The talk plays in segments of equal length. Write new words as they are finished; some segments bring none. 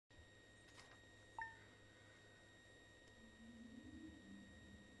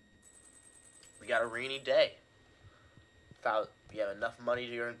got a rainy day. We have enough money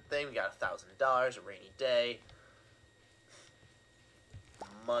to earn thing. We got $1,000, a rainy day.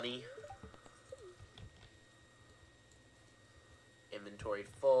 Money. Inventory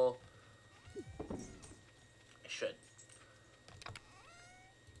full.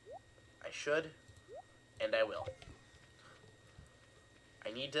 I should, and I will.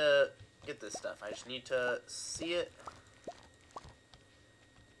 I need to get this stuff. I just need to see it.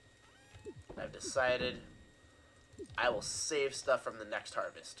 I've decided I will save stuff from the next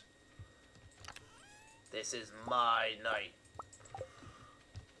harvest. This is my night.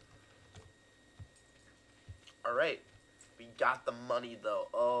 Alright. We got the money, though.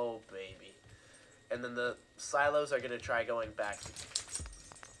 Oh, baby. And then the silos are going to try going back.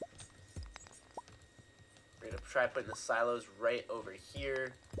 We're going to try putting the silos right over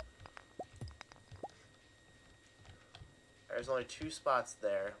here. There's only 2 spots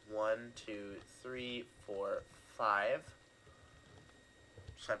there. 1, 2, 3, 4, 5.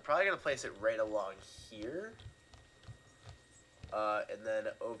 So I'm probably going to place it right along here. And then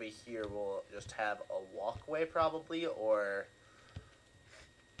over here we'll just have a walkway probably, or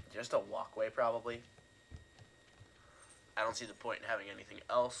just a walkway probably. I don't see the point in having anything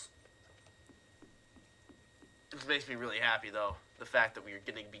else. This makes me really happy though, the fact that we are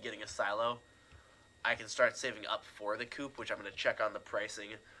going to be getting a silo. I can start saving up for the coop, which I'm going to check on the pricing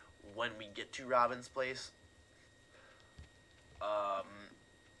when we get to Robin's place.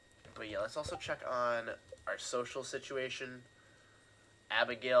 But yeah, let's also check on our social situation.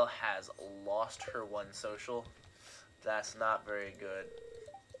 Abigail has lost her 1 social. That's not very good.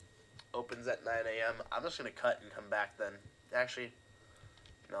 Opens at 9 a.m. I'm just going to cut and come back then. Actually,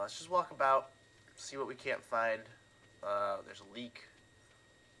 no, let's just walk about, see what we can't find. There's a leak.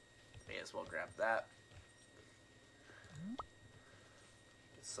 May as well grab that. Get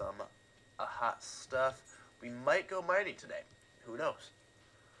some hot stuff. We might go mining today. Who knows?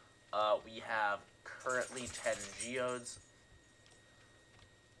 We have currently 10 geodes.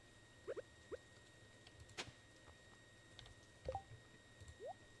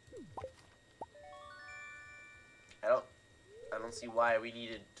 I don't see why we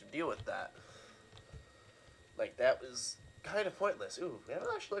needed to deal with that. Like, that was kind of pointless. Ooh, we haven't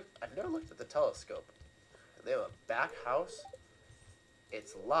actually looked. I've never looked at the telescope. They have a back house.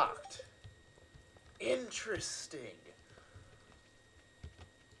 It's locked. Interesting.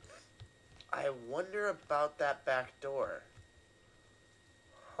 I wonder about that back door.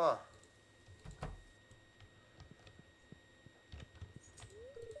 Huh.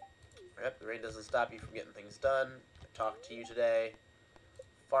 Yep, the rain doesn't stop you from getting things done. I talked to you today.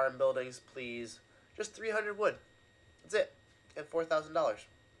 Farm buildings, please. Just 300 wood. That's it. And $4,000.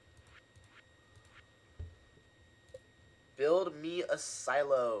 Build me a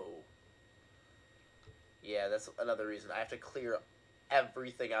silo. Yeah, that's another reason. I have to clear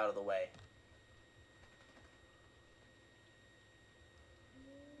everything out of the way.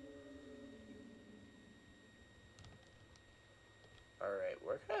 Alright,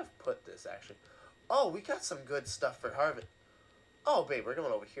 where can I have put this, actually? Oh, we got some good stuff for harvest. Oh, babe, we're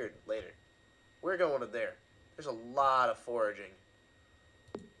going over here later. We're going over there. There's a lot of foraging.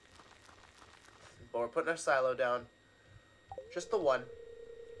 But we're putting our silo down. Just the one.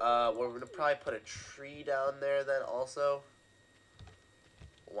 We're going to probably put a tree down there then also.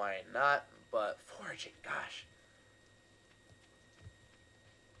 Why not? But foraging, gosh.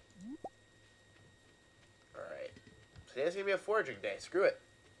 Alright. Today's going to be a foraging day. Screw it.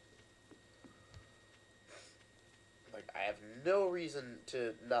 Like, I have no reason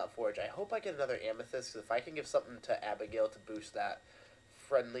to not forage. I hope I get another amethyst, because if I can give something to Abigail to boost that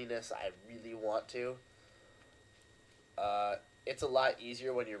friendliness, I really want to. It's a lot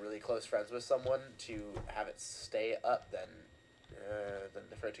easier when you're really close friends with someone to have it stay up than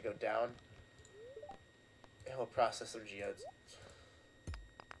for it to go down. And we'll process some geodes.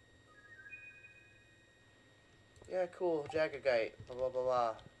 Yeah, cool. Jagagite. Blah, blah, blah,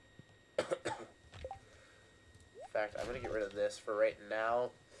 blah. In fact, I'm going to get rid of this for right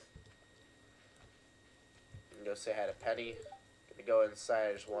now. I'm going to go say hi to Penny. I'm going to go inside.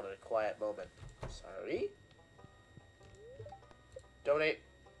 I just wanted a quiet moment. Sorry. Donate.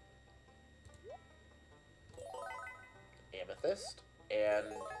 Amethyst. And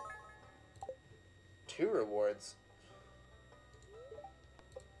 2 rewards.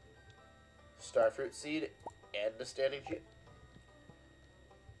 Starfruit seed and a standing geode.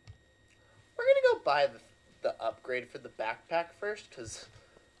 We're going to go buy the upgrade for the backpack first, because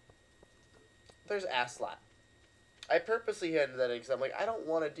there's Aslat. I purposely handed that in because I'm like, I don't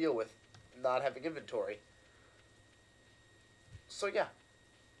want to deal with not having inventory. So yeah.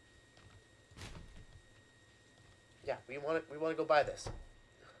 Yeah, we want to go buy this.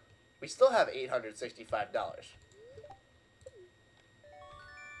 We still have $865.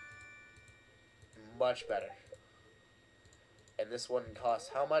 Much better. And this one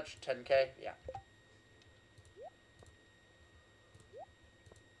costs how much? 10K? Yeah.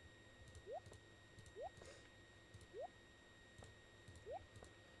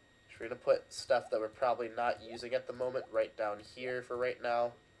 We're going to put stuff that we're probably not using at the moment right down here for right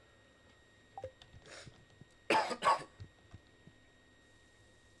now.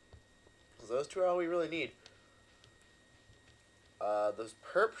 So those two are all we really need. Those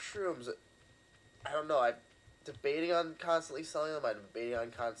perp shrooms, I don't know. I'm debating on constantly selling them. I'm debating on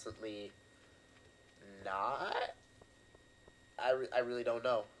constantly not. I really don't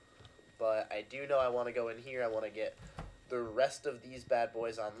know. But I do know I want to go in here. I want to get the rest of these bad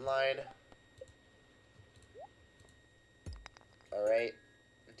boys online. Alright.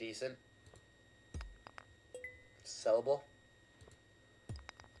 Decent. Sellable.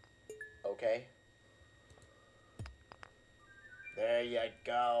 Okay. There you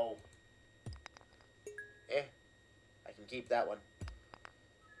go. I can keep that one.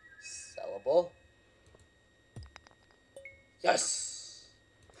 Sellable. Yes!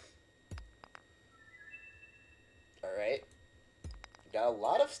 Alright. Got a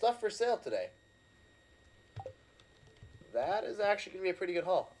lot of stuff for sale today. That is actually going to be a pretty good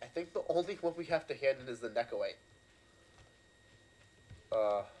haul. I think the only one we have to hand in is the Necawite.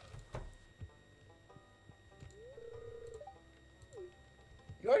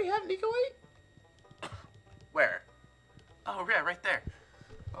 You already have Necawite? Where? Oh, yeah, right there.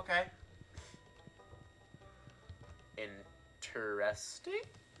 Okay. Interesting.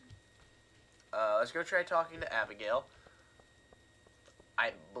 Let's go try talking to Abigail.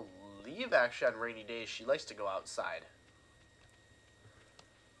 I believe, actually, on rainy days, she likes to go outside.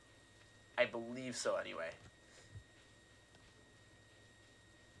 I believe so, anyway.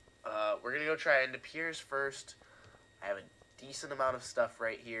 We're going to go try into Piers first. I have a decent amount of stuff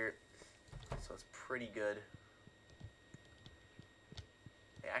right here, so it's pretty good.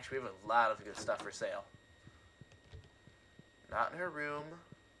 Actually, we have a lot of good stuff for sale. Not in her room.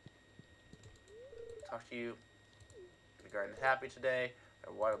 Talk to you. The garden's happy today.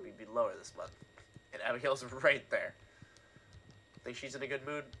 Or why don't we be lower this month? And Abigail's right there. Think she's in a good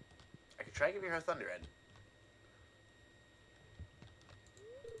mood? I could try giving her a Thunder End.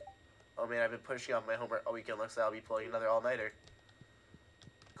 Oh man, I've been pushing off my homework all weekend. Looks like I'll be pulling another all-nighter.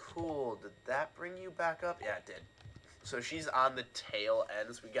 Cool. Did that bring you back up? Yeah, it did. So she's on the tail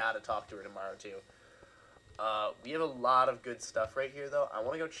ends. We gotta talk to her tomorrow too. We have a lot of good stuff right here though. I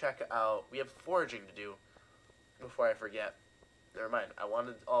want to go check out. We have foraging to do before I forget. Never mind. I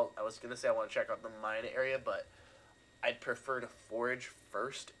was gonna say I want to check out the mine area, but I'd prefer to forage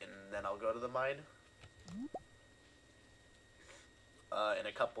first and then I'll go to the mine. In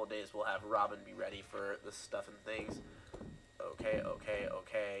a couple of days, we'll have Robin be ready for the stuff and things. Okay.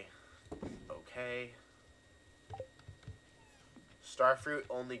 Starfruit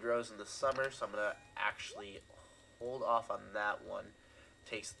only grows in the summer, so I'm going to actually hold off on that one.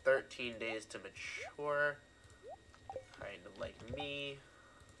 Takes 13 days to mature. Kind of like me.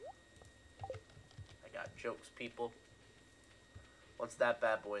 I got jokes, people. Once that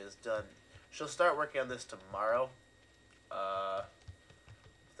bad boy is done, she'll start working on this tomorrow.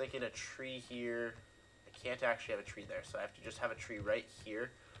 Thinking a tree here. I can't actually have a tree there, so I have to just have a tree right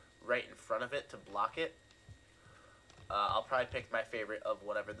here, right in front of it to block it. I'll probably pick my favorite of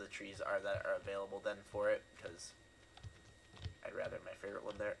whatever the trees are that are available then for it, because I'd rather my favorite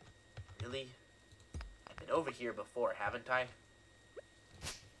one there. Really? I've been over here before, haven't I?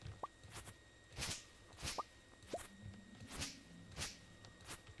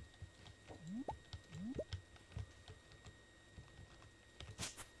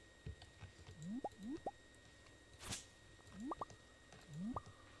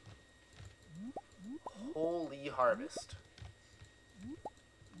 Holy harvest.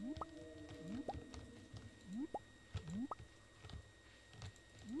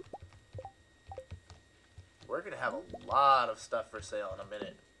 We're going to have a lot of stuff for sale in a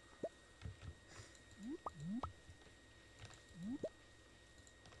minute.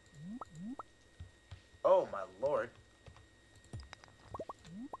 Oh my lord.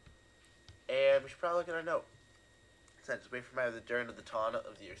 And we should probably look at our note. It says, wait for my return to the dawn of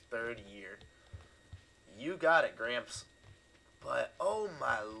your third year. You got it, Gramps. But, oh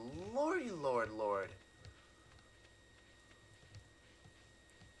my lordy lord.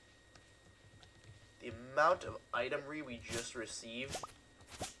 The amount of itemry we just received.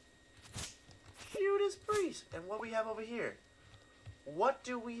 Judas Priest. And what we have over here. What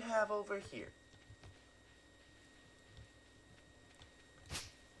do we have over here?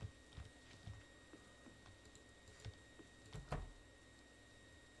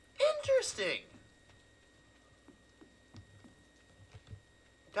 Interesting.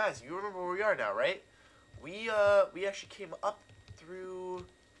 Guys, you remember where we are now, right? We actually came up through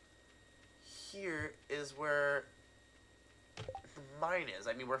here is where the mine is.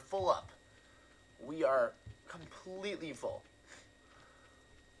 I mean, we're full up. We are completely full.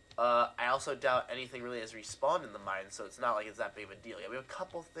 I also doubt anything really has respawned in the mine, so it's not like it's that big of a deal. Yeah, we have a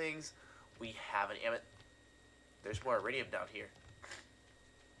couple things. We have an amet. There's more iridium down here.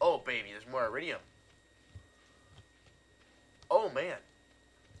 Oh, baby, there's more iridium. Oh, man.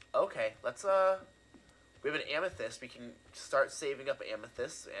 Okay, let's, we have an amethyst. We can start saving up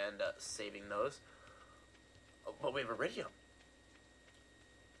amethysts and saving those. Oh, but we have iridium.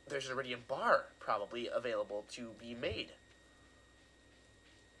 There's an iridium bar probably available to be made.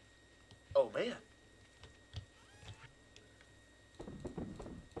 Oh, man.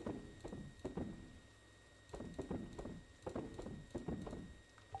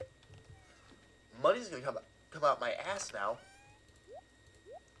 Money's gonna come out my ass now.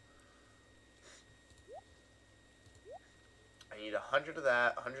 I need 100 of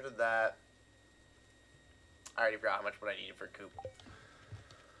that, 100 of that. I already forgot how much what I needed for a coop.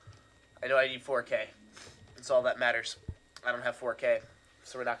 I know I need 4K. That's all that matters. I don't have 4K,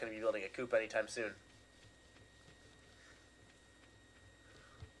 so we're not going to be building a coop anytime soon.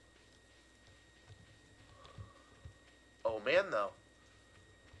 Oh, man, though.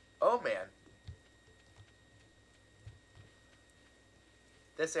 Oh, man.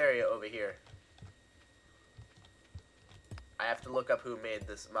 This area over here. I have to look up who made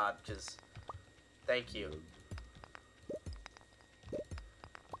this mod, because thank you.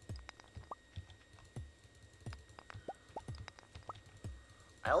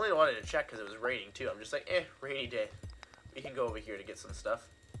 I only wanted to check because it was raining, too. I'm just like, rainy day. We can go over here to get some stuff.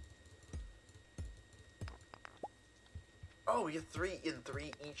 Oh, we get 3 in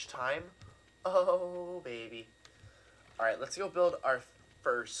 3 each time? Oh, baby. Alright, let's go build our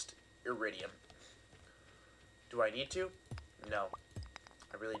first iridium. Do I need to? No.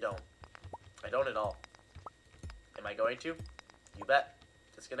 I really don't. I don't at all. Am I going to? You bet.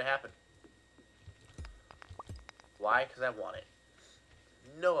 It's gonna happen. Why? Because I want it.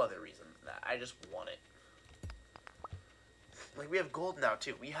 No other reason than that. I just want it. Like, we have gold now,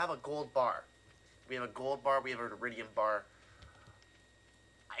 too. We have a gold bar. We have a gold bar. We have an iridium bar.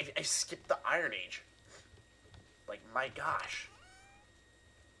 I skipped the Iron Age. Like, my gosh.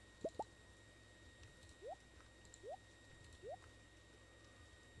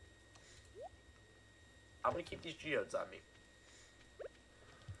 I'm gonna keep these geodes on me.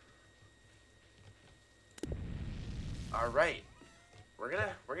 Alright. We're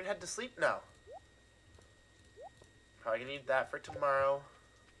gonna head to sleep now. Probably gonna need that for tomorrow.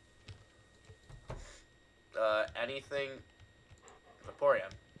 Anything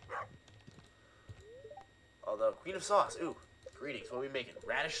Vaporeon. Although, Queen of Sauce. Ooh, greetings. What are we making?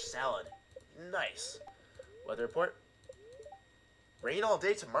 Radish salad. Nice. Weather report. Rain all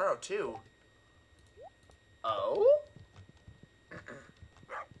day tomorrow, too. Oh?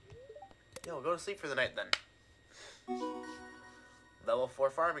 Yeah, we'll go to sleep for the night then. Level 4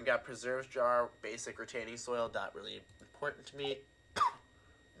 farming got preserves jar, basic retaining soil, not really important to me.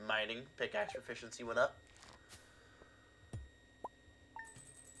 Mining, pickaxe proficiency went up.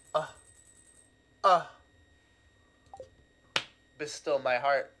 Be still my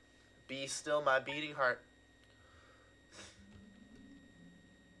heart. Be still my beating heart.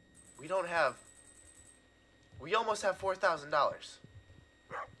 We don't have... We almost have $4,000.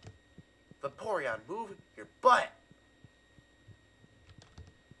 Vaporeon, move your butt.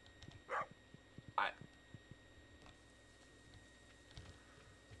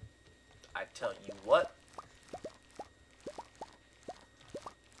 I tell you what.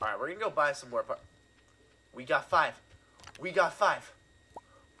 Alright, we're gonna go buy some more parts. We got 5. We got 5.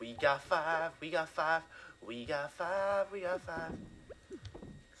 We got 5. We got 5. We got 5. We got 5.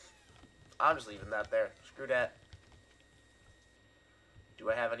 I'm just leaving that there. Screw that. Do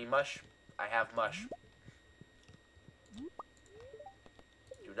I have any mush? I have mush.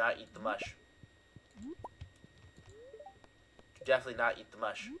 Do not eat the mush. Do definitely not eat the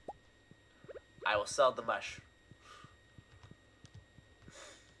mush. I will sell the mush.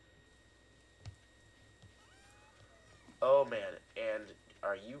 Oh man, and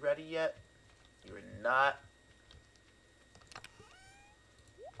are you ready yet? You are not.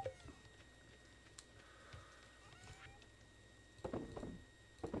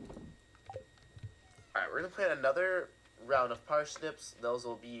 Alright, we're gonna plant another round of parsnips. Those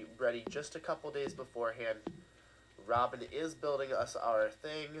will be ready just a couple days beforehand. Robin is building us our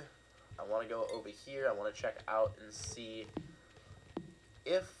thing. I want to go over here. I want to check out and see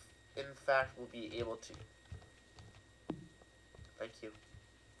if in fact, we'll be able to... Thank you.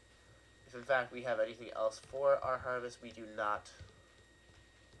 If, in fact, we have anything else for our harvest, we do not.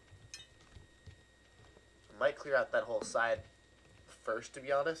 I might clear out that whole side first, to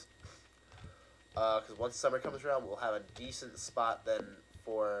be honest. Because once summer comes around, we'll have a decent spot then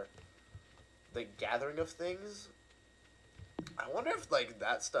for the gathering of things. I wonder if, like,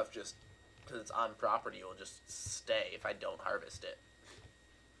 that stuff just, because it's on property, will just stay if I don't harvest it.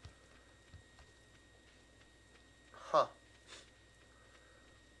 Huh.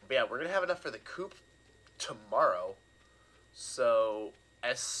 But yeah, we're going to have enough for the coop tomorrow. So,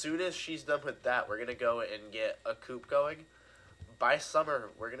 as soon as she's done with that, we're going to go and get a coop going. By summer,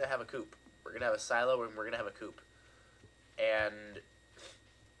 we're going to have a coop. We're going to have a silo and we're going to have a coop. And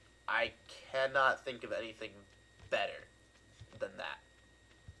I cannot think of anything better than that.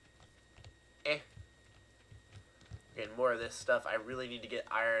 Getting more of this stuff. I really need to get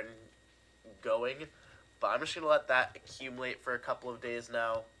iron going. But I'm just going to let that accumulate for a couple of days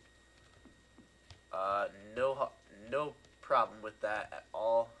now. No problem with that at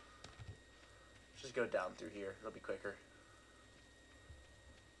all. Let's just go down through here. It'll be quicker.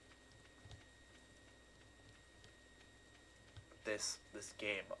 This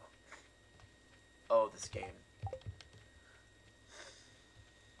game. Oh, this game.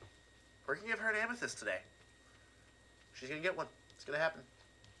 We're gonna give her an amethyst today. She's gonna get one. It's gonna happen.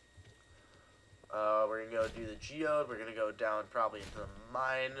 We're gonna go do the geode. We're gonna go down probably into the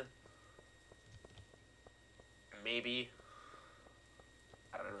mine. Maybe.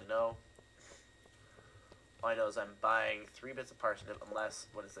 I don't really know. All I know is I'm buying 3 bits of parsnip unless,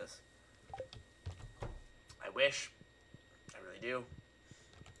 what is this? I wish. I really do.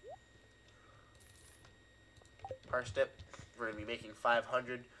 Parsnip. We're going to be making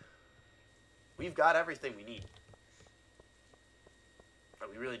 500. We've got everything we need.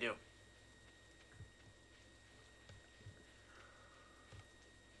 But we really do.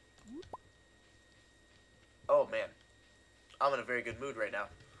 Oh, man. I'm in a very good mood right now.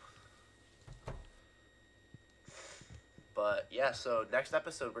 But, yeah, so next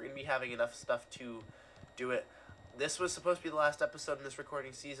episode, we're going to be having enough stuff to do it. This was supposed to be the last episode in this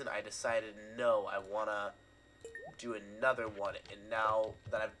recording season. I decided, no, I want to do another one. And now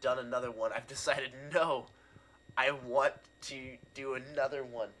that I've done another one, I've decided, no, I want to do another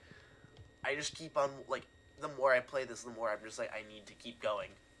one. I just keep on, like, the more I play this, the more I'm just like, I need to keep going.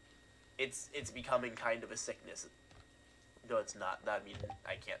 It's becoming kind of a sickness. No, it's not. That means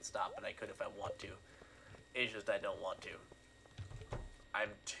I can't stop, but I could if I want to. It's just I don't want to.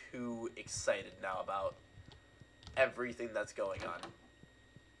 I'm too excited now about everything that's going on.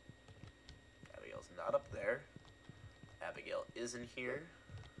 Abigail's not up there. Abigail is in here.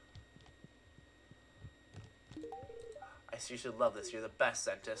 I seriously love this. You're the best,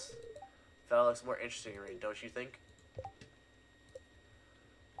 Centis. Fella looks more interesting to me, don't you think?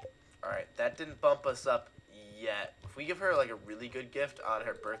 Alright, that didn't bump us up yet. If we give her, like, a really good gift on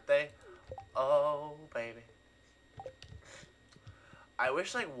her birthday... Oh, baby. I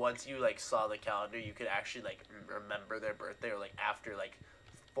wish, like, once you, like, saw the calendar, you could actually, like, remember their birthday. Or, like, after, like,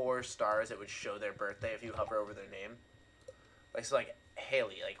 4 stars, it would show their birthday if you hover over their name. Like, so, like,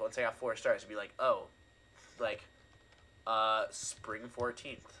 Haley, like, once I got 4 stars, it'd be like, oh, like, spring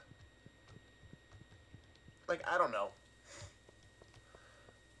 14th. Like, I don't know.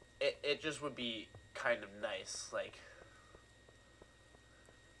 It just would be kind of nice, like...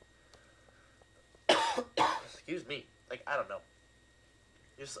 Excuse me. Like, I don't know.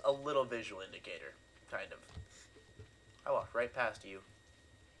 Just a little visual indicator, kind of. I walked right past you.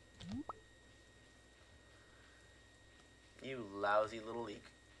 You lousy little leak.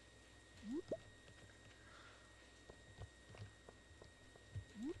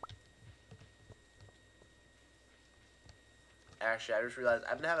 Actually, I just realized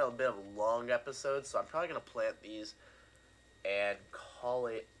I've been having a bit of a long episode, so I'm probably going to plant these and call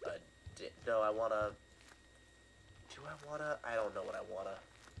it a day. No, I want to... Do I want to? I don't know what I want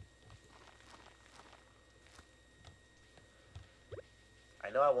to.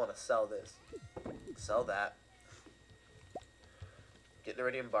 I know I want to sell this. Sell that. Get an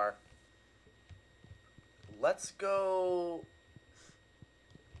iridium bar. Let's go...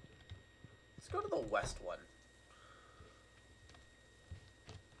 Let's go to the west one.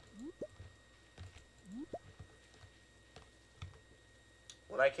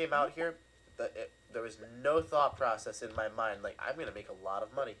 When I came out here, there was no thought process in my mind, like, I'm going to make a lot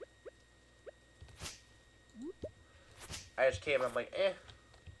of money. I just came, I'm like,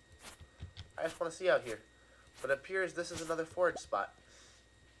 I just want to see out here. But it appears this is another forage spot.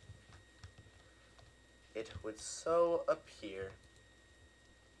 It would so appear.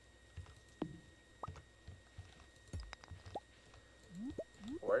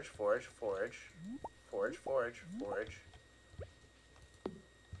 Forge, forge, forge. Forge, forge, forge.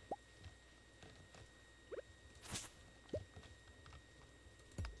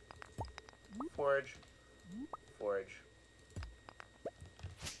 Forge, forge.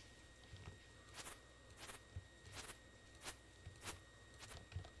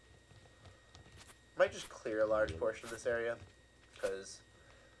 Might just clear a large portion of this area, because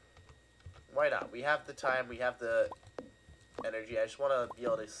why not? We have the time, we have the energy. I just want to be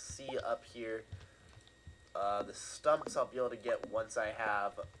able to see up here. The stumps I'll be able to get once I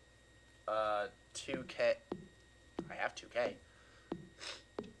have 2K. I have 2K.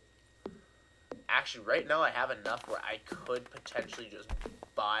 Actually, right now I have enough where I could potentially just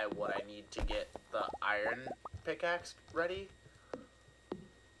buy what I need to get the iron pickaxe ready.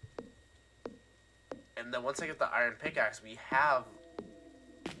 And then once I get the iron pickaxe, we have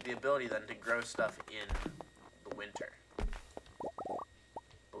the ability then to grow stuff in the winter.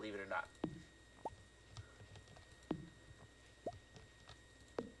 Believe it or not.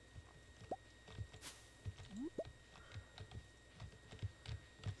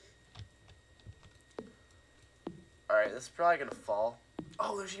 Alright, this is probably gonna fall.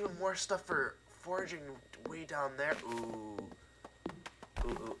 Oh, there's even more stuff for foraging way down there. Ooh. Ooh,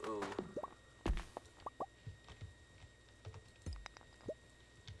 ooh, ooh.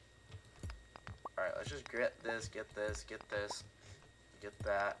 Alright, let's just get this, get this, get this, get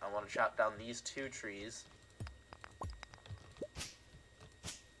that. I want to chop down these 2 trees.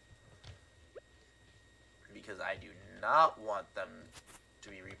 Because I do not want them to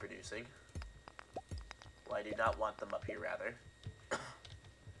be reproducing. Well, I do not want them up here, rather.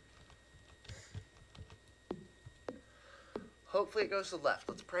 Hopefully it goes to the left.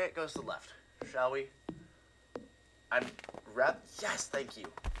 Let's pray it goes to the left, shall we? Yes, thank you.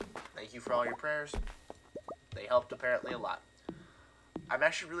 Thank you for all your prayers. They helped apparently a lot. I'm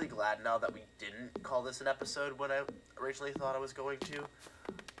actually really glad now that we didn't call this an episode when I originally thought I was going to.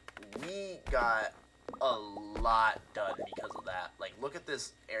 We got a lot done because of that. Like, look at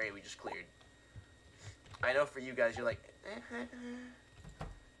this area we just cleared. I know for you guys, you're like,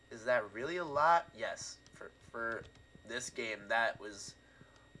 is that really a lot? Yes. For this game, that was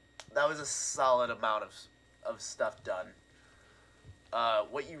a solid amount of stuff done.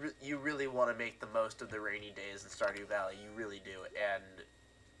 What you really want to make the most of the rainy days in Stardew Valley, you really do, and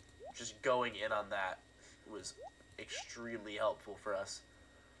just going in on that was extremely helpful for us.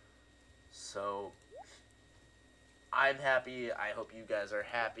 So I'm happy. I hope you guys are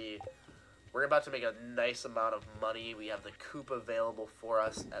happy. We're about to make a nice amount of money. We have the coop available for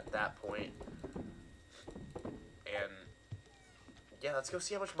us at that point. And yeah, let's go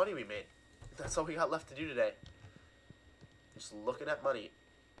see how much money we made. That's all we got left to do today. Just looking at money.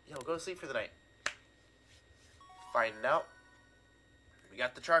 Yeah, we'll go to sleep for the night. Finding out. We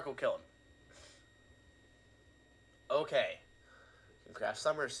got the charcoal kiln. Okay. You can craft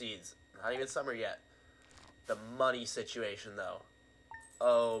summer seeds. Not even summer yet. The money situation, though.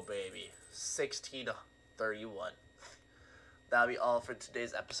 Oh, baby. 1631. That'll be all for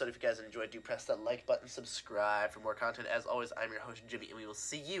today's episode. If you guys enjoyed, do press that like button, subscribe for more content. As always, I'm your host, Jimmy, and we will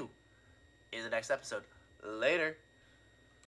see you in the next episode. Later.